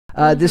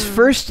This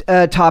first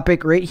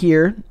topic right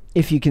here,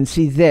 if you can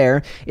see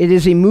there, it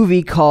is a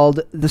movie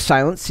called The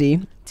Silent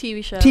Sea.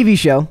 TV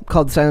show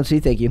called The Silent Sea,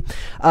 thank you.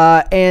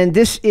 And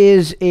this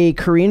is a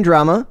Korean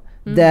drama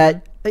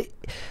that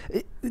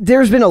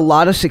there's been a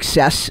lot of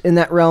success in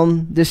that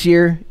realm this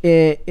year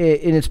in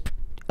its,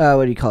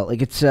 what do you call it?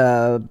 Like it's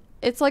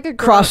like a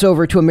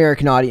crossover to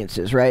American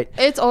audiences, right?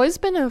 It's always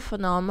been a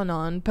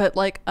phenomenon, but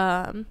like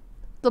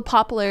the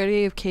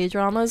popularity of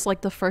K-dramas,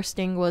 like the first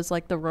thing was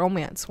like the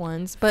romance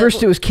ones. But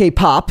first it was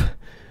K-pop.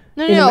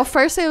 No,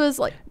 first it was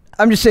like...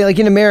 I'm just saying, like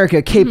in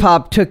America,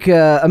 K-pop took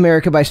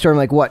America by storm,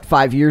 like what,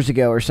 5 years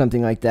ago or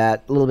something like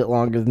that. A little bit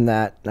longer than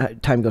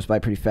that. Time goes by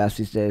pretty fast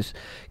these days.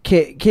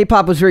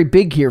 K-pop was very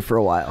big here for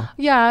a while.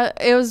 Yeah,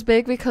 it was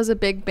big because of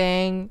Big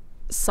Bang,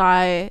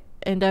 Psy,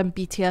 and then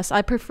BTS.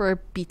 I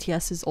prefer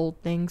BTS's old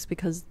things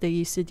because they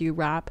used to do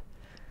rap,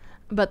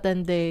 but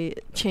then they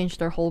changed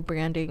their whole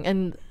branding.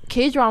 And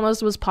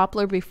K-dramas was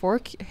popular before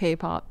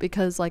K-pop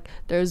because like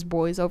there's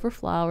Boys Over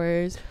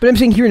Flowers. But I'm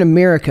saying here in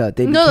America,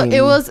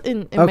 it was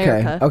in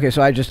America. Okay,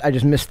 so I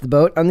just missed the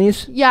boat on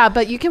these. Yeah,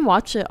 but you can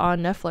watch it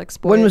on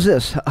Netflix. When was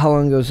this? How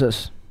long ago was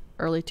this?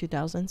 Early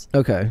 2000s.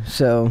 Okay,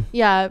 so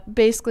yeah,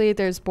 basically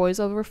there's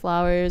Boys Over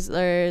Flowers.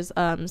 There's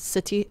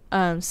City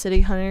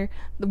Hunter,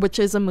 which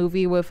is a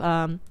movie with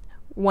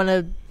one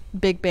of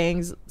Big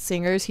Bang's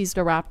singers. He's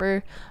the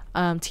rapper.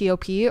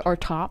 T.O.P. or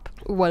Top,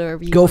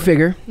 whatever you go want.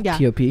 Figure. Yeah.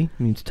 T.O.P.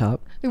 means top.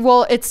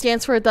 Well, it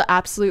stands for the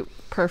absolute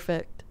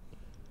perfect.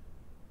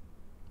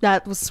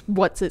 That was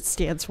what it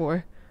stands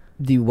for.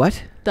 The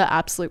what? The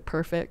absolute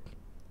perfect.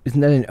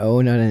 Isn't that an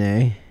O, not an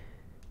A?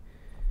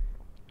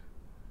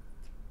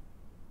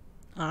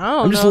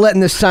 I'm just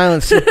letting this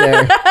silence sit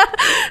there.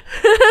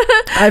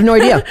 I have no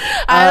idea.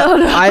 I don't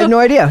know. I have no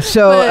idea.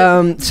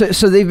 So,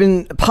 so they've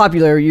been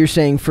popular. You're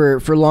saying for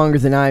longer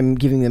than I'm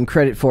giving them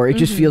credit for. It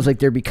just feels like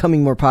they're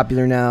becoming more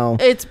popular now.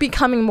 It's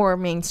becoming more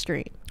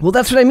mainstream. Well,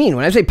 that's what I mean.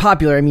 When I say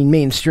popular, I mean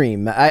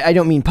mainstream. I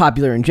don't mean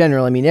popular in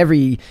general. I mean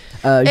every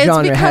genre has its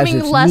niche. It's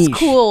becoming less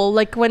cool.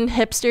 Like when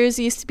hipsters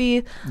used to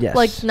be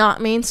like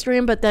not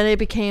mainstream, but then it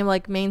became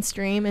like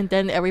mainstream, and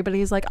then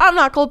everybody's like, I'm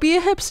not gonna be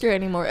a hipster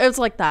anymore. It was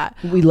like that.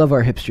 We love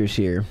our hipsters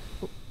here.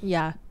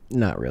 Yeah.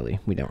 Not really.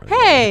 We don't really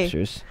love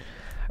hipsters.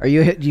 Are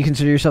you? Do you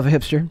consider yourself a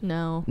hipster?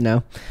 No.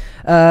 No.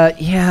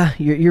 Yeah.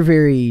 You're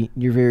very.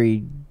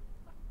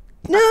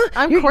 No,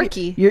 I'm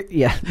quirky.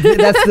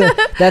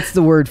 That's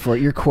the word for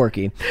it. You're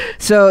quirky.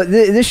 So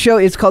this show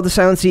is called The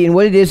Silent Sea, and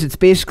what it is, it's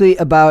basically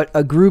about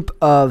a group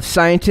of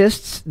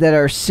scientists that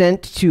are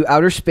sent to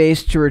outer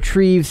space to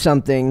retrieve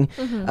something.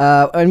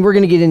 And we're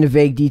going to get into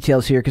vague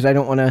details here because I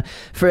don't want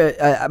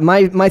to.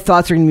 My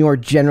thoughts are going to be more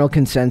general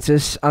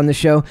consensus on the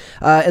show,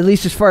 at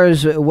least as far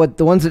as what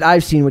the ones that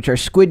I've seen, which are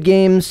Squid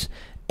Games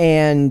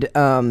and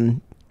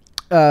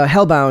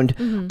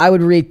Hellbound. I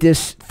would rate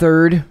this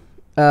third.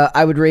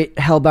 I would rate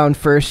Hellbound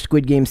first,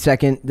 Squid Game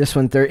second, this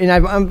one third. And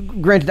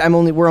I'm granted I'm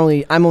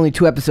only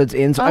 2 episodes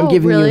in, so I'm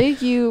giving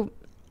you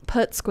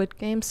put Squid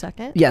Game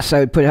second? Yes, I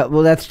would put.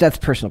 Well, that's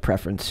personal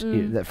preference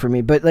for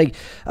me. But like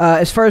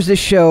as far as this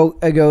show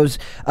goes,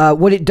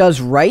 what it does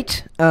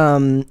right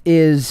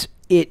is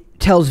it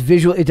tells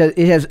it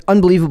has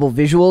unbelievable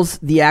visuals.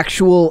 The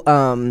actual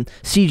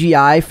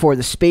CGI for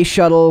the space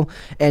shuttle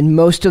and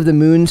most of the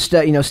moon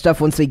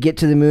stuff once they get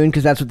to the moon,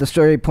 because that's what the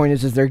story point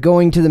is they're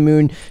going to the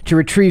moon to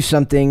retrieve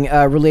something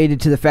related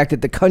to the fact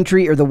that the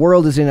country or the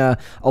world is in a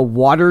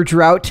water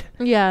drought.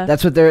 Yeah,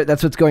 that's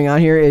what's going on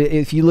here.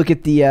 If you look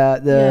at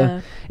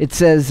it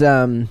says.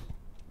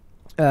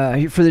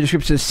 For the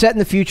description, set in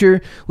the future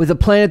with a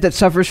planet that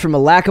suffers from a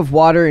lack of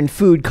water and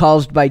food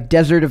caused by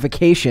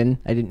desertification.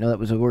 I didn't know that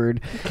was a word.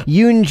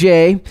 Yoon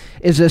Jae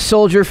is a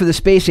soldier for the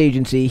space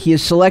agency. He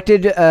is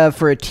selected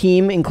for a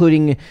team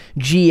including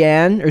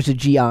Jian, or is it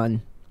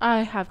Jian?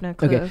 I have no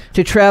clue. Okay,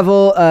 to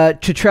travel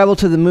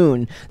to the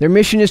moon. Their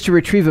mission is to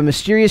retrieve a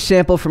mysterious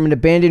sample from an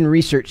abandoned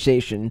research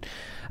station.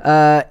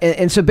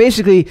 And so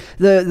basically,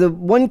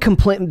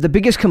 the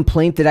biggest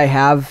complaint that I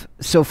have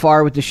so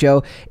far with the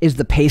show is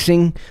the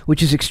pacing,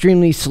 which is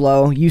extremely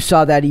slow. You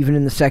saw that even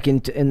in the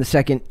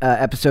second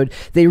episode.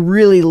 They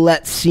really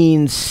let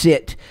scenes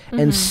sit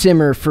and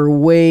simmer for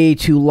way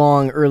too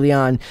long early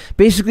on.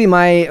 Basically,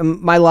 my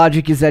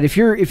logic is that if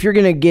you're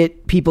gonna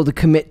get people to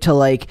commit to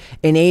like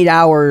an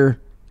 8-hour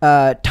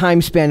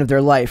time span of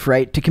their life,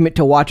 right, to commit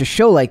to watch a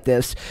show like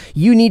this,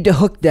 you need to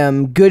hook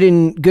them good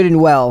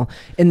and well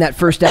in that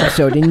first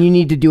episode, and you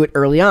need to do it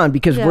early on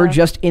because we're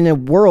just in a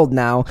world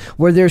now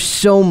where there's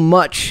so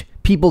much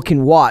people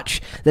can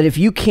watch that if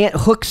you can't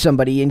hook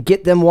somebody and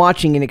get them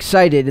watching and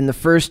excited in the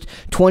first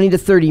 20 to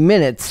 30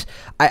 minutes,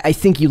 I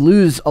think you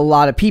lose a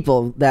lot of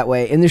people that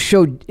way. And this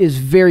show is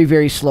very,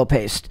 very slow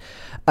paced.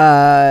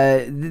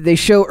 They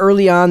show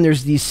early on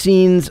there's these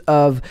scenes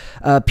of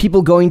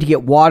people going to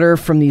get water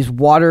from these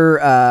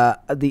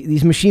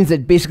these machines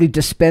that basically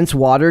dispense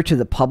water to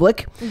the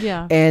public.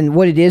 Yeah. And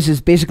what it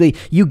is basically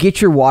you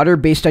get your water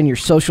based on your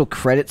social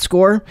credit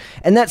score.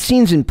 And that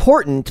scene's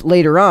important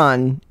later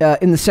on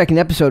in the second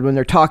episode when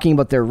they're talking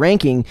about their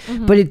ranking,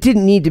 but it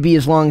didn't need to be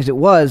as long as it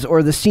was.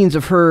 Or there's scenes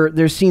of her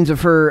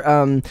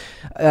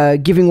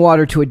giving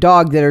water to a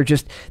dog that are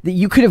just, that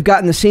you could have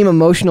gotten the same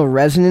emotional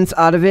resonance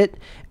out of it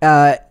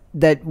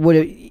that would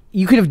have,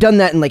 you could have done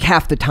that in like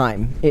half the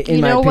time,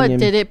 in my opinion. What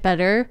did it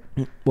better?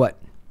 What?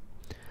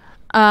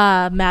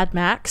 Mad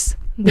Max.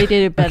 They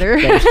did it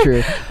better. That's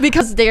true.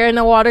 Because they're in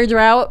a water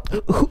drought.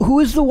 Who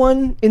is the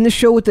one in the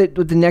show with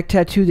the neck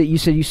tattoo that you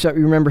said you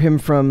remember him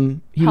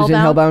from? He was in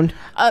Hellbound.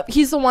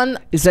 He's the one.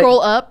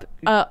 Scroll up.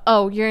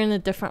 Oh, you're in a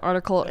different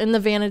article in the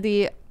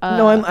Vanity.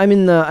 No, I'm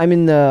in the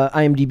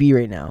IMDb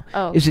right now.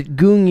 Oh, is it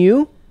Gong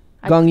Yu?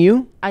 Gong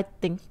Yu?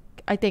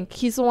 I think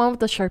he's the one with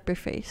the sharper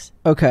face.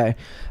 Okay.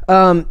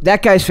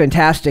 That guy's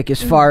fantastic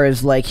as far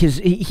as like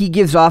he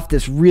gives off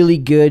this really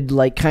good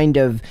like kind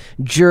of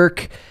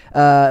jerk,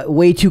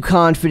 way too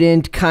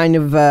confident, kind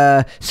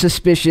of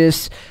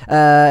suspicious.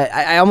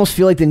 I almost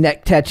feel like the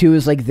neck tattoo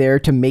is like there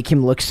to make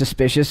him look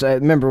suspicious.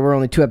 Remember, we're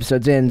only 2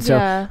 episodes in,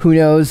 so who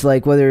knows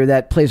like whether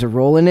that plays a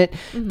role in it.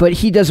 But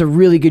he does a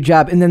really good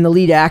job. And then the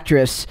lead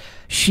actress,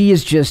 she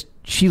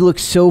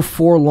looks so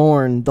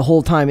forlorn the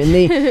whole time. And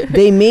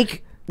they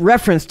make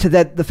reference to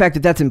the fact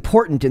that that's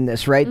important in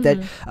this, right?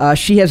 That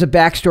she has a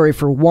backstory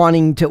for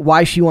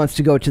why she wants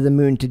to go to the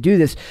moon to do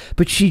this,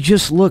 but she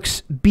just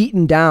looks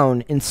beaten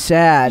down and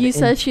sad. You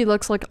said she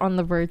looks like on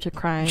the verge of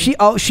crying. She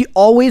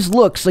always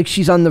looks like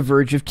she's on the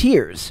verge of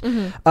tears.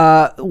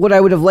 What I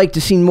would have liked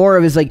to see more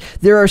of is like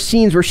there are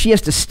scenes where she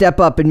has to step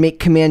up and make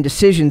command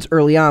decisions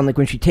early on, like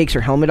when she takes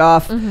her helmet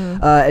off.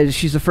 As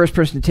she's the first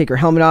person to take her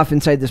helmet off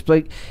inside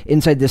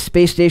this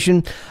space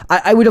station.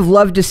 I would have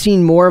loved to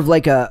seen more of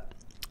like a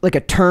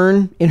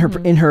turn in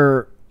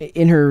her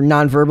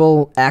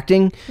nonverbal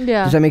acting.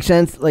 Yeah. Does that make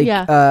sense? Like,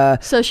 yeah.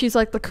 So she's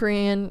like the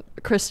Korean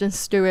Kristen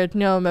Stewart,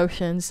 no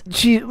emotions.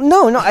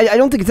 No, I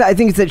don't think it's that. I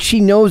think it's that she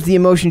knows the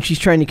emotion she's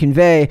trying to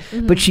convey,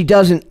 but she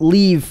doesn't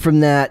leave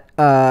from that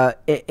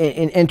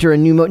and enter a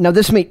new mode. Now,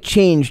 this might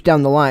change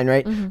down the line,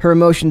 right? Her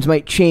emotions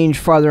might change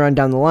farther on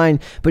down the line.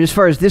 But as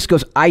far as this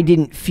goes, I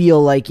didn't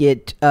feel like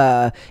it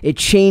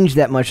changed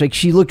that much. Like,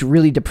 she looked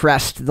really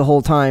depressed the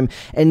whole time.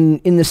 And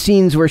in the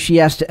scenes where she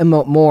has to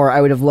emote more,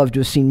 I would have loved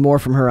to have seen more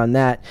from her on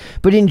that.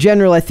 But in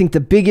general, I think the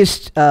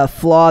biggest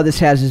flaw this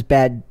has is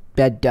bad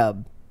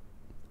dub.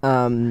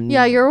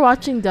 Yeah, you're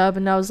watching dub,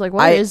 and I was like,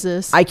 what is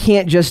this? I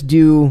can't just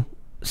do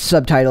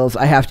subtitles.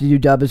 I have to do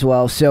dub as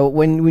well. So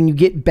when you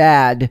get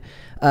bad,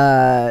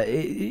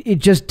 it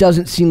just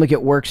doesn't seem like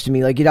it works to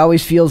me. Like, it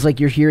always feels like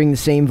you're hearing the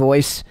same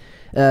voice,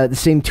 the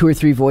same 2 or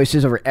 3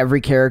 voices over every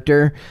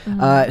character.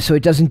 So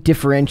it doesn't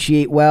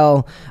differentiate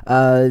well.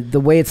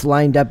 The way it's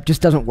lined up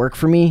just doesn't work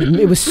for me.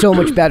 It was so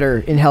much better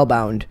in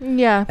Hellbound.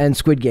 Yeah. And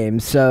Squid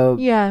Game. So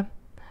yeah.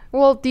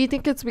 Well, do you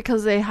think it's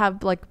because they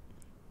have like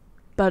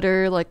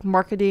better like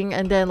marketing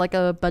and then like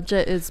a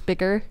budget is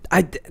bigger?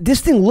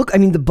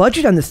 The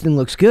budget on this thing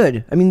looks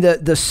good. I mean,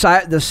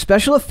 the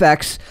special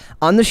effects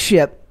on the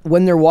ship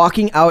when they're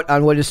walking out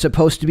on what is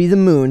supposed to be the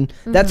moon,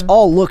 that's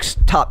all looks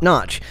top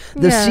notch.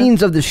 The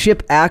scenes of the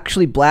ship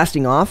actually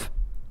blasting off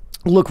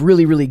look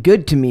really, really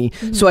good to me.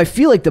 So I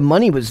feel like the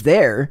money was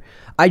there.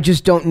 I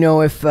just don't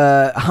know if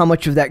how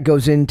much of that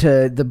goes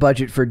into the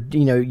budget for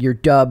your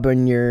dub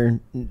and your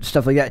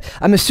stuff like that.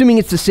 I'm assuming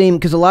it's the same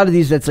because a lot of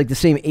these, that's like the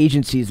same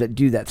agencies that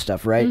do that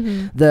stuff, right?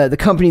 The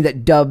company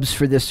that dubs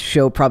for this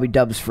show probably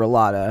dubs for a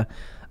lot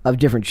of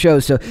different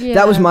shows. So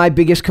that was my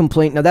biggest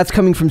complaint. Now that's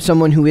coming from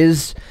someone who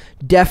is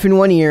deaf in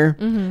one ear,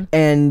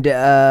 and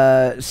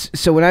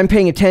so when I'm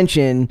paying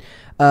attention,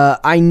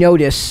 I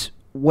notice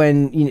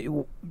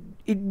when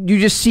you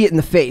just see it in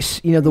the face,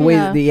 the way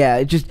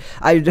that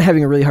I'm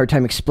having a really hard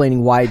time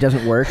explaining why it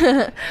doesn't work.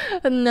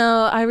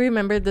 No, I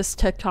remember this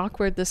TikTok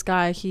where this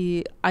guy,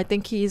 I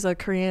think he's a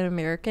Korean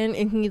American,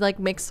 and he like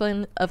makes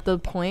fun of the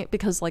point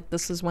because like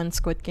this is when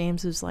Squid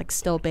Games is like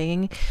still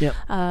banging.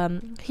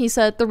 He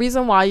said the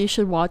reason why you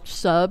should watch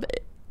sub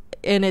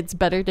and it's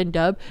better than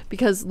dub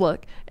because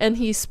look, and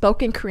he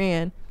spoke in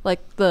Korean,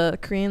 like the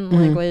Korean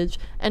language,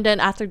 and then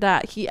after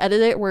that he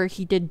edited it where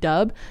he did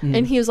dub,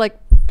 and he was like,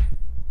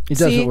 it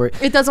doesn't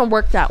work. It doesn't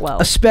work that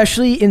well.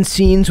 Especially in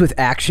scenes with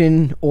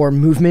action or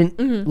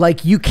movement.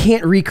 Like, you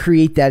can't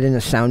recreate that in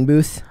a sound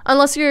booth.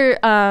 Unless you're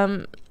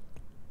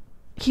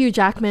Hugh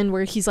Jackman,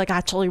 where he's like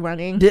actually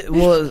running.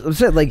 Well, I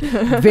said, like,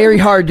 very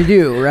hard to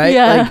do, right?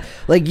 Yeah.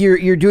 Like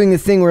you're doing the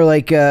thing where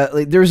like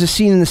there was a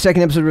scene in the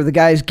second episode where the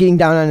guy's getting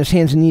down on his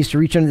hands and knees to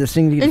reach under this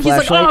thing to get a flashlight.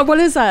 And he's like, oh, what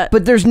is that?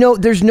 But there's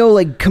no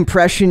like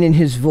compression in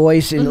his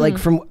voice, and like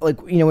from like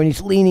when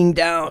he's leaning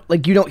down,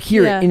 like you don't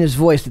hear it in his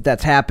voice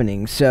that's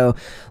happening. So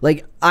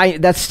like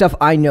that's stuff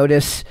I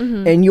notice,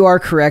 and you are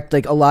correct.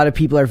 Like, a lot of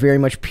people are very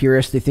much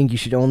purist. They think you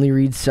should only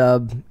read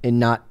sub and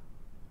not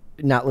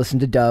listen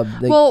to dub.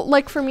 Well,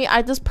 like for me,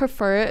 I just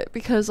prefer it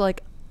because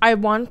like I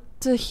want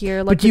to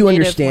hear But do you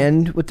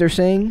understand what they're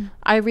saying?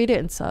 I read it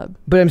in sub.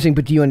 But I'm saying,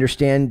 but do you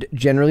understand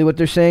generally what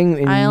they're saying?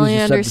 And I you only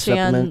use the sub to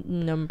understand supplement?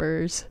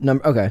 numbers.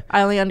 Okay.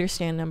 I only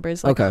understand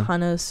numbers like Okay.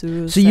 Hana,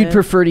 Su. So you'd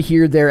prefer to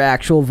hear their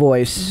actual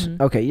voice.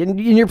 Okay, and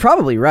you're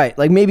probably right.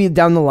 Like maybe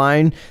down the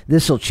line,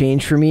 this will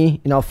change for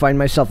me, and I'll find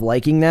myself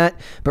liking that.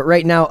 But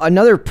right now,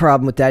 another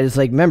problem with that is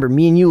like, remember,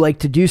 me and you like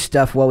to do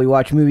stuff while we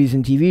watch movies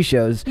and TV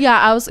shows. Yeah,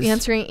 I was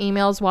answering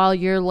emails while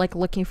you're like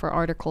looking for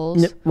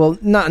articles. Well,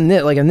 not in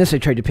this. Like on this, I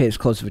tried to pay as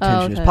close of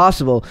attention okay. as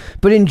possible.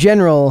 But in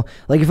general,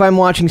 like if I'm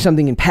watching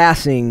something in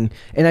passing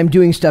and I'm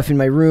doing stuff in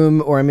my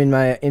room or I'm in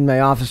my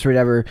office or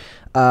whatever,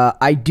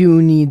 I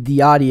do need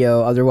the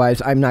audio.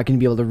 Otherwise, I'm not going to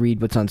be able to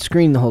read what's on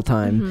screen the whole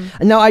time.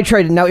 And now I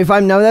try to. Now,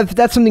 if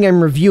that's something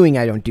I'm reviewing,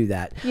 I don't do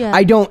that. Yeah.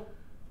 I don't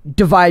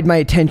divide my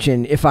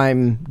attention if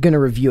I'm going to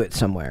review it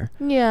somewhere.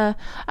 Yeah,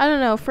 I don't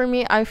know. For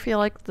me, I feel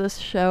like this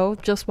show,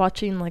 just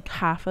watching like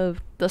half of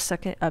the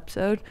second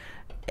episode,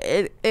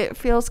 it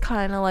feels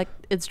kind of like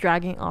it's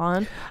dragging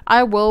on.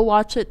 I will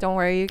watch it. Don't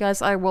worry, you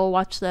guys. I will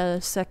watch the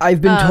second.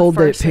 I've been told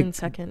that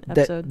second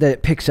episode. that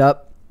it picks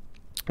up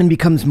and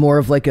becomes more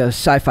of like a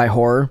sci-fi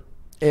horror.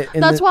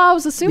 That's what I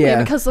was assuming,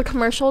 yeah. because the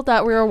commercial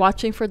that we were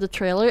watching for the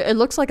trailer, it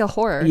looks like a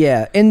horror.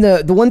 Yeah, and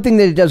the one thing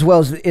that it does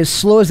well is, as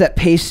slow as that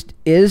pace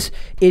is,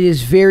 it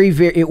is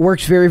it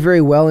works very,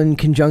 very well in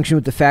conjunction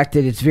with the fact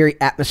that it's very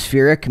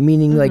atmospheric,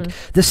 meaning like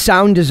the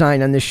sound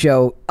design on this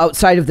show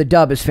outside of the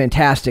dub is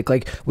fantastic.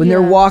 Like when they're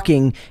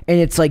walking and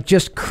it's like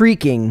just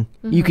creaking,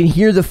 you can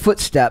hear the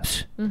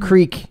footsteps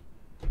creak.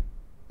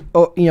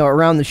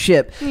 Around the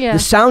ship. Yeah. The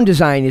sound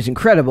design is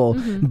incredible,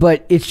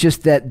 but it's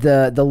just that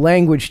the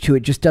language to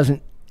it just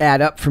doesn't add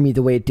up for me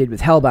the way it did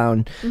with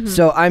Hellbound.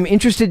 So I'm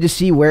interested to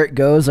see where it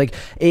goes. Like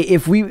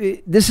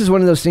this is one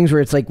of those things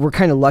where it's like we're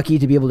kind of lucky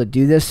to be able to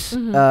do this.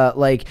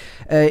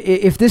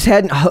 If this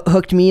hadn't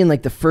hooked me in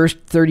like the first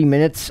 30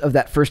 minutes of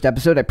that first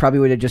episode, I probably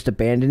would have just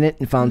abandoned it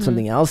and found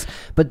something else.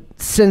 But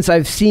since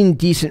I've seen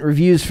decent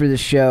reviews for this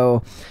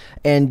show,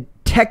 and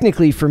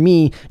technically for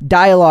me,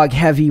 dialogue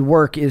heavy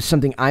work is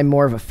something I'm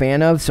more of a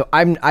fan of. So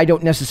I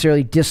don't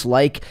necessarily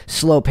dislike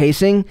slow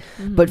pacing,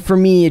 but for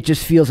me it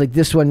just feels like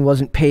this one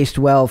wasn't paced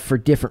well for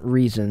different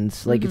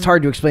reasons. Like it's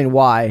hard to explain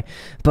why,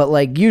 but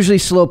like usually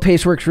slow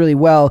pace works really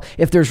well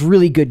if there's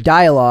really good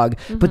dialogue,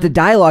 but the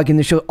dialogue in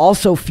the show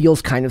also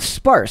feels kind of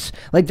sparse.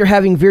 Like they're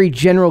having very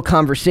general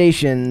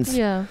conversations.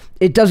 Yeah.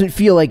 It doesn't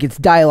feel like it's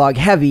dialogue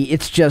heavy.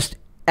 It's just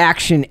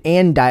action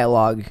and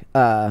dialogue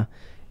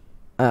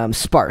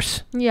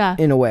sparse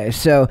in a way.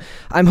 So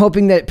I'm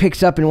hoping that it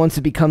picks up, and once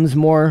it becomes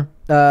more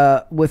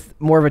with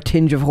more of a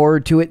tinge of horror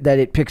to it, that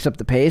it picks up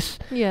the pace.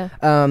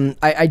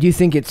 I do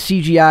think it's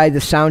CGI,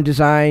 the sound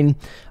design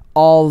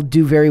all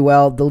do very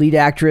well. The lead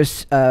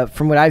actress,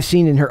 from what I've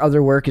seen in her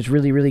other work, is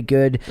really, really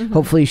good.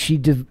 Hopefully she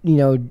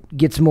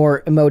gets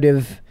more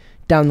emotive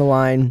down the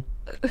line.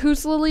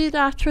 Who's the lead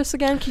actress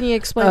again? Can you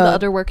explain the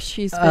other work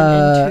she's been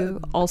into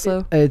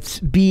also?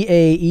 It's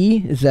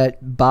BAE. Is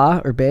that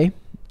Ba or Bay?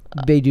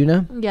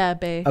 Bayduna? Yeah,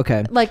 Bay.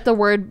 Okay. Like the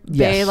word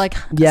Bay, Yes. like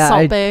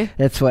Salt Bay.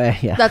 That's why,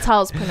 yeah. That's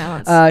how it's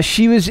pronounced.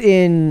 She was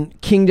in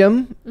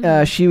Kingdom.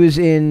 She was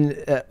in,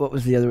 what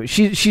was the other one?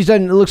 She's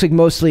done, it looks like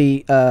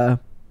mostly,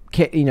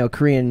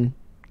 Korean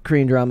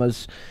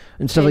dramas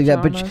and stuff like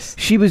that. But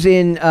she was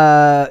in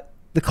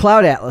The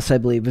Cloud Atlas, I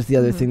believe, was the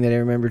other thing that I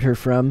remembered her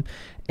from.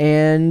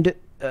 And,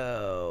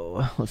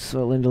 Linda,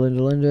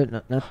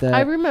 not that.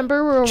 I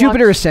remember we were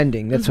Jupiter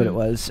Ascending, that's what it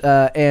was.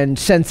 And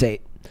Sense8.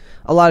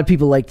 A lot of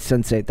people liked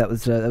Sense8. That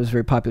was a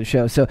very popular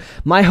show. So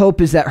my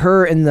hope is that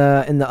her and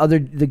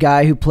the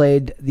guy who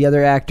played the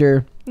other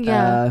actor,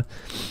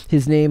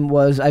 his name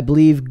was, I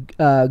believe,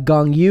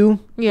 Gong Yu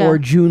or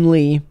Jun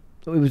Lee.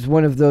 It was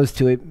one of those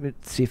two.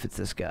 Let's see if it's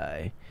this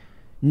guy.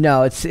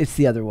 No, it's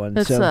the other one.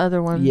 It's the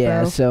other one.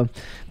 Yeah. Bro. So,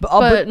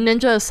 but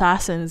Ninja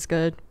Assassin is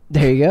good.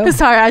 There you go.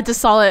 Sorry, I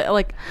just saw it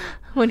like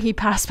when he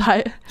passed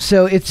by.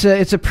 So it's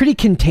a pretty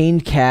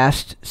contained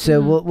cast.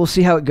 So we'll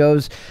see how it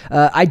goes.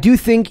 I do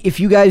think if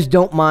you guys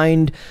don't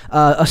mind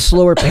a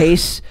slower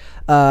pace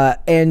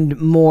and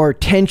more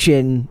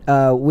tension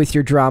with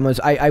your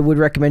dramas, I would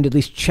recommend at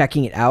least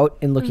checking it out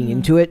and looking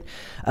into it.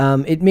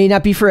 It may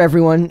not be for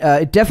everyone.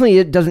 It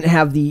definitely doesn't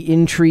have the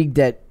intrigue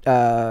that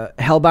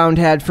Hellbound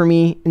had for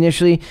me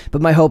initially,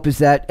 but my hope is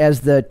that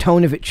as the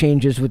tone of it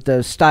changes with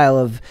the style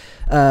of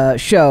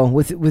show,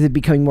 with it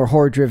becoming more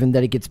horror driven,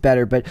 that it gets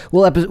better. But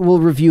we'll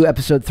review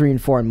episode 3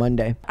 and 4 on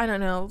Monday. I don't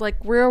know,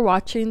 like we were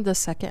watching the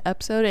second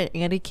episode and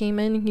Andy came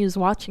in and he was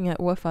watching it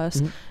with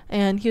us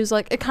and he was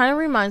like, it kind of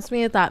reminds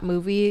me of that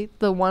movie,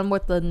 the one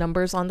with the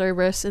numbers on their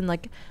wrists, and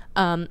like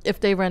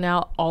if they run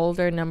out all of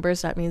their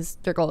numbers, that means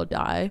they're gonna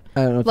die.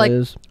 I don't know what like, that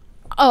is.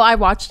 Oh, I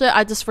watched it.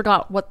 I just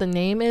forgot what the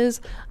name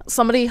is.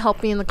 Somebody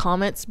help me in the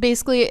comments.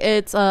 Basically,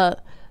 it's a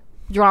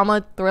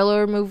drama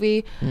thriller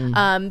movie.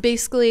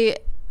 Basically,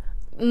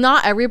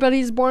 not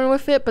everybody's born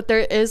with it, but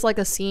there is like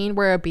a scene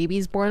where a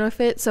baby's born with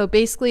it. So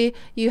basically,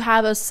 you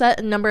have a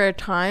set number of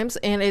times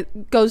and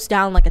it goes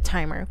down like a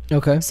timer.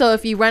 Okay. So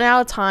if you run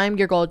out of time,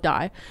 you're going to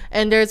die.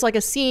 And there's like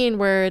a scene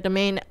where the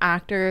main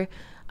actor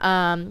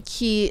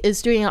he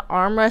is doing an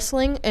arm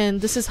wrestling,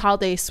 and this is how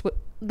there's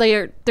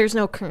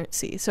no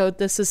currency. So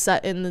this is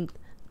set in the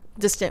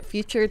distant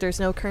future. There's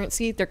no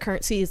currency. Their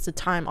currency is the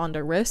time on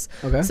their wrist.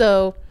 Okay.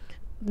 So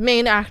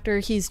main actor,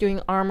 he's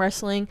doing arm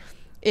wrestling,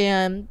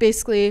 and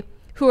basically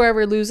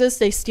whoever loses,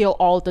 they steal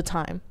all the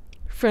time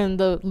from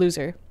the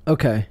loser.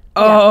 Okay.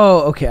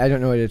 Oh, okay. I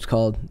don't know what it's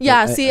called.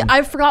 Yeah,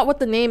 I forgot what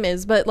the name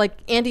is, but like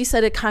Andy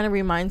said, it kind of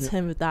reminds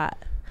him of that.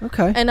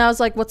 Okay. And I was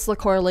like, what's the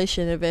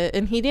correlation of it?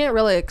 And he didn't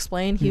really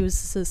explain. He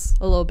was just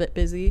a little bit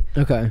busy.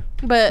 Okay.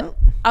 But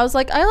I was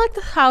like, I liked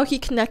how he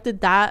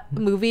connected that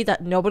movie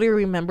that nobody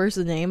remembers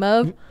the name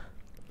of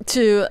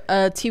to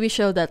a TV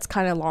show that's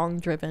kind of long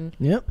driven.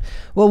 Yep.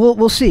 Well,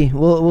 we'll see.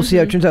 We'll see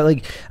how it turns out.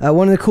 Like,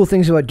 one of the cool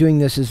things about doing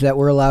this is that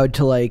we're allowed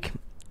to like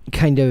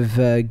kind of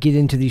get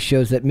into these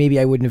shows that maybe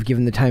I wouldn't have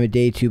given the time of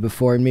day to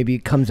before, and maybe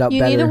it comes out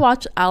better. You need to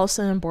watch Alice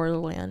in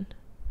Borderland.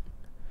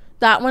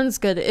 That one's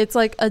good. It's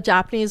like a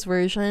Japanese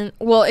version.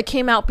 Well, it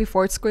came out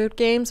before Squid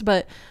Games,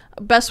 but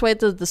best way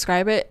to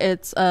describe it,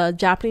 it's a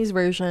Japanese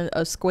version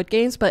of Squid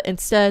Games, but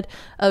instead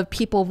of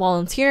people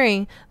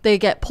volunteering, they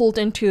get pulled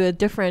into a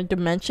different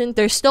dimension.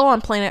 They're still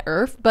on planet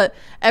Earth, but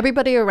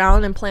everybody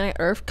around in planet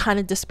Earth kind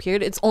of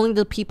disappeared. It's only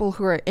the people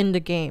who are in the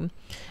game.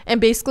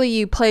 And basically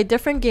you play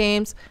different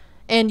games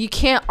and you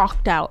can't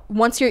opt out.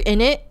 Once you're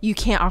in it, you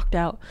can't opt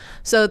out.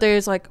 So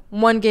there's like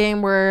one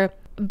game where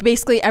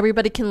basically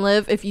everybody can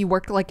live if you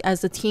work like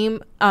as a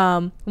team.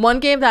 One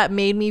game that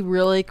made me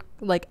really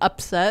like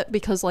upset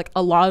because like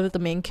a lot of the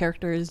main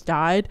characters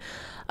died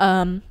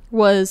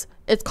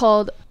it's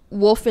called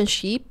Wolf and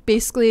Sheep.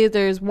 Basically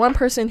there's one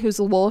person who's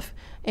a wolf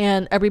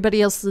and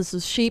everybody else is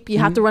a sheep. You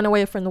have to run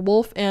away from the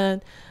wolf,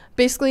 and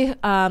basically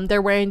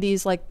they're wearing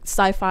these like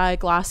sci-fi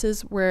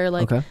glasses where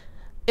like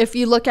if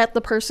you look at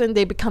the person,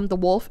 they become the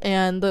wolf.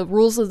 And the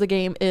rules of the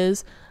game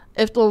is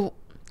if the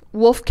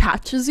wolf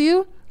catches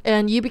you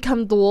and you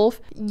become the wolf,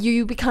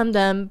 you become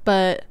them,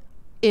 but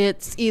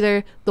it's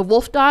either the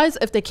wolf dies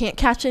if they can't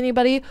catch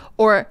anybody,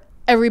 or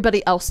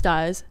everybody else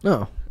dies.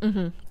 Oh.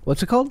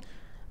 What's it called?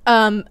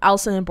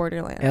 Alice in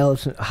Borderland.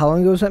 Alice. How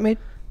long ago was that made?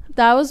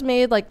 That was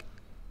made like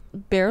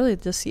barely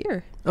this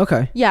year.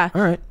 Okay. Yeah.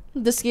 All right.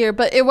 This year,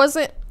 but it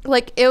wasn't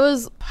like, it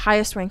was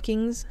highest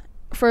rankings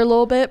for a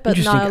little bit, but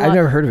not a lot. I've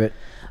never heard of it.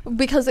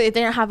 Because it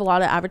didn't have a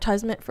lot of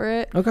advertisement for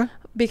it. Okay.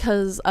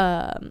 Because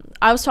I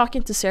was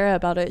talking to Sarah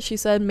about it. She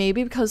said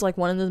maybe because like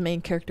one of the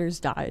main characters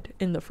died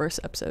in the first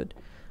episode.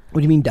 What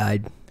do you mean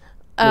died?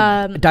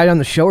 Died on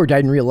the show or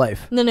died in real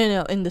life? No,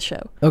 in the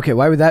show. Okay,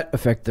 why would that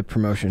affect the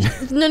promotion?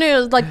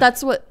 No, like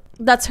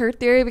that's her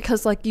theory,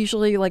 because like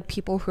usually like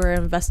people who are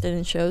invested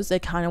in shows, they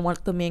kind of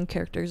want the main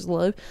characters to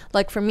live.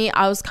 Like for me,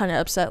 I was kind of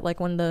upset like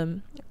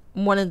when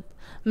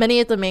many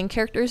of the main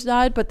characters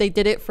died, but they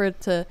did it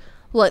to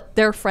let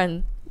their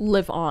friend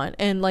live on.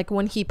 And like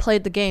when he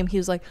played the game, he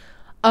was like,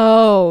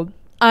 oh,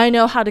 I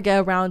know how to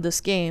get around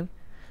this game.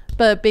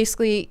 But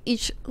basically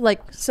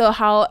so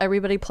how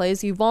everybody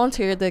plays, you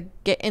volunteer to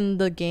get in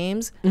the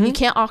games. You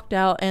can't opt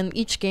out, and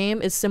each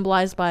game is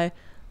symbolized by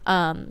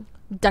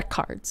deck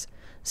cards.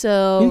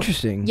 So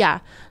interesting. Yeah.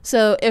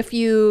 So if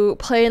you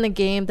play in a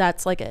game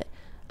that's like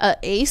a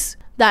ace,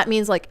 that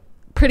means like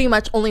pretty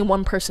much only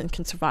one person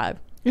can survive.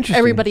 Interesting.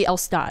 Everybody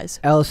else dies.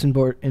 Alice in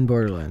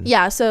Borderland.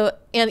 Yeah. So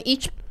and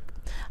each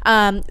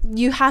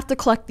you have to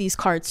collect these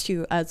cards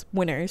too as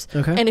winners.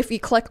 Okay. And if you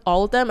collect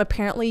all of them,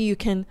 apparently you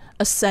can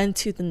ascend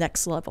to the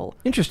next level.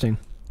 Interesting.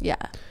 Yeah.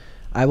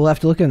 I will have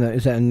to look in that.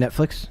 Is that on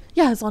Netflix?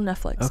 Yeah, it's on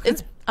Netflix. Okay.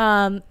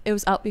 It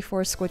was out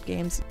before Squid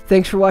Games.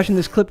 Thanks for watching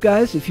this clip,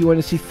 guys. If you want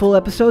to see full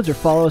episodes or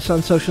follow us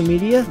on social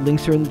media,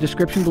 links are in the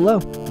description below.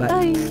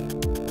 Bye.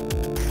 Bye.